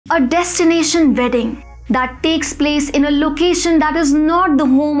A destination wedding that takes place in a location that is not the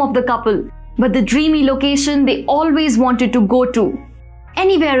home of the couple, but the dreamy location they always wanted to go to.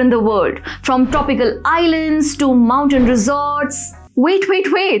 Anywhere in the world, from tropical islands to mountain resorts. Wait.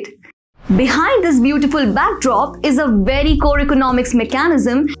 Behind this beautiful backdrop is a very core economics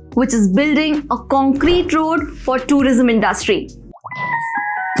mechanism which is building a concrete road for tourism industry.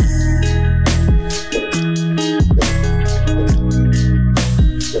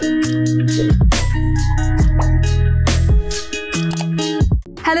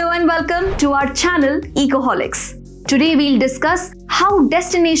 Hello and welcome to our channel Ecoholics. Today we'll discuss how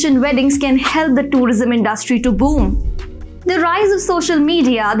destination weddings can help the tourism industry to boom. The rise of social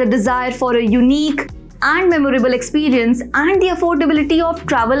media, the desire for a unique and memorable experience, and the affordability of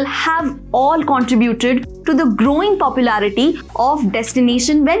travel have all contributed to the growing popularity of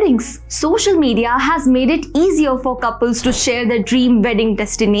destination weddings. Social media has made it easier for couples to share their dream wedding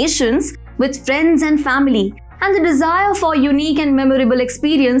destinations with friends and family. And the desire for unique and memorable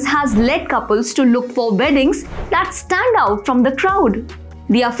experience has led couples to look for weddings that stand out from the crowd.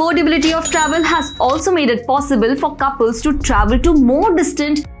 The affordability of travel has also made it possible for couples to travel to more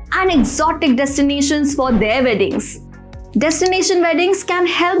distant and exotic destinations for their weddings. Destination weddings can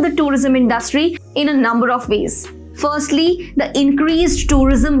help the tourism industry in a number of ways. Firstly, the increased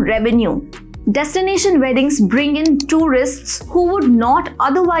tourism revenue. Destination weddings bring in tourists who would not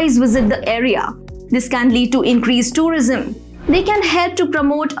otherwise visit the area. This can lead to increased tourism. They can help to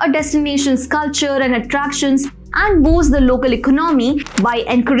promote a destination's culture and attractions and boost the local economy by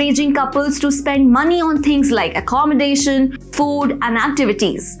encouraging couples to spend money on things like accommodation, food, and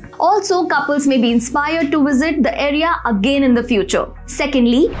activities. Also, couples may be inspired to visit the area again in the future.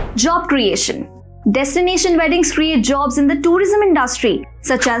 Secondly, job creation. Destination weddings create jobs in the tourism industry,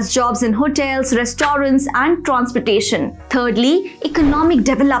 such as jobs in hotels, restaurants, and transportation. Thirdly, economic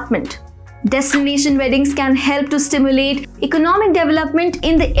development. Destination weddings can help to stimulate economic development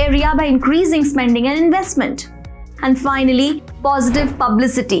in the area by increasing spending and investment. And finally, positive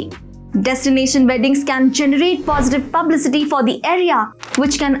publicity. Destination weddings can generate positive publicity for the area,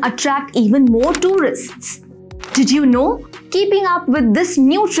 which can attract even more tourists. Did you know? Keeping up with this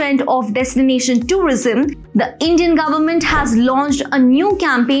new trend of destination tourism, the Indian government has launched a new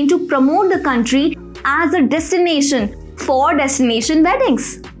campaign to promote the country as a destination for destination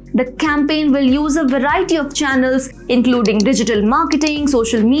weddings. The campaign will use a variety of channels including digital marketing,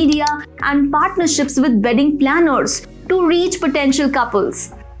 social media, and partnerships with wedding planners to reach potential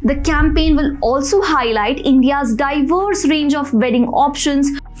couples. The campaign will also highlight India's diverse range of wedding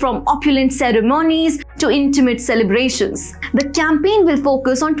options from opulent ceremonies to intimate celebrations. The campaign will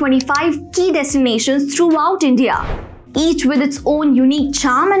focus on 25 key destinations throughout India, each with its own unique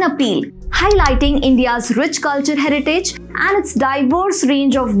charm and appeal, highlighting India's rich culture heritage and its diverse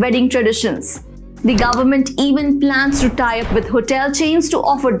range of wedding traditions. The government even plans to tie up with hotel chains to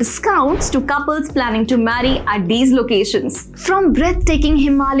offer discounts to couples planning to marry at these locations. From breathtaking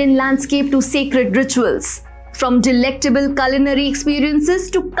Himalayan landscape to sacred rituals, from delectable culinary experiences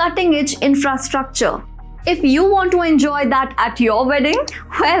to cutting-edge infrastructure. If you want to enjoy that at your wedding,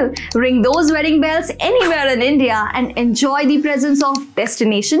 well, ring those wedding bells anywhere in India and enjoy the presence of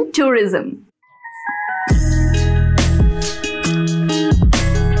destination tourism.